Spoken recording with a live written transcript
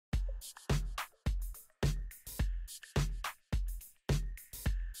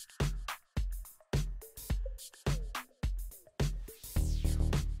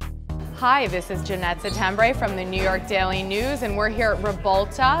Hi, this is Jeanette Settembre from the New York Daily News, and we're here at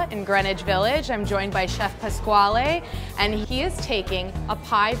Ribalta in Greenwich Village. I'm joined by Chef Pasquale, and he is taking a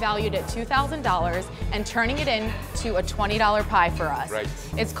pie valued at $2,000 and turning it into a $20 pie for us. Right.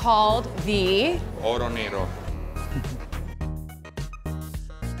 It's called the Oro Nero.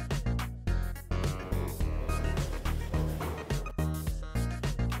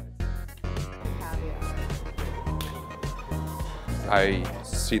 I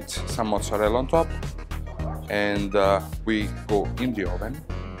sit some mozzarella on top, and we go in the oven.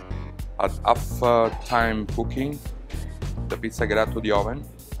 At half time cooking, the pizza get out to the oven.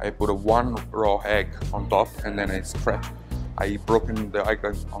 I put one raw egg on top, and then I broken the egg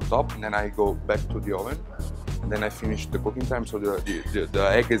on top, and then I go back to the oven. And then I finish the cooking time, so the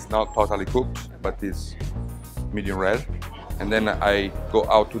egg is not totally cooked, but is medium rare. And then I go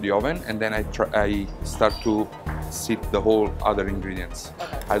out to the oven, and then I start to sit the whole other ingredients.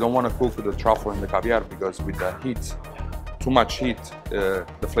 Okay. I don't want to cook the truffle and the caviar because with the heat, too much heat, the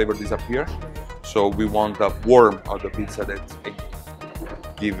flavor disappears. So we want the warmth of the pizza that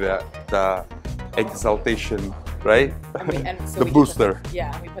give the exaltation, right? So the booster.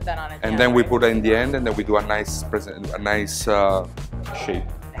 Yeah, we put that on it. And then we put it in the end, and then we do a nice shape.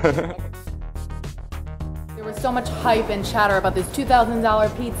 There was so much hype and chatter about this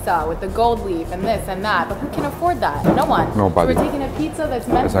 $2,000 pizza with the gold leaf and this and that, but who can afford that? No one. Nobody. So we're taking a pizza that's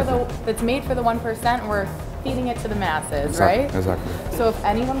that's made for the 1%, and we're feeding it to the masses, right? Exactly. So if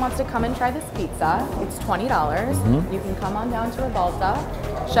anyone wants to come and try this pizza, it's $20. You can come on down to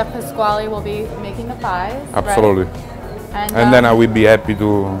Ribalta. Chef Pasquale will be making the pies. Absolutely. Right? And then I will be happy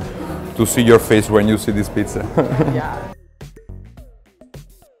to see your face when you see this pizza. Yeah.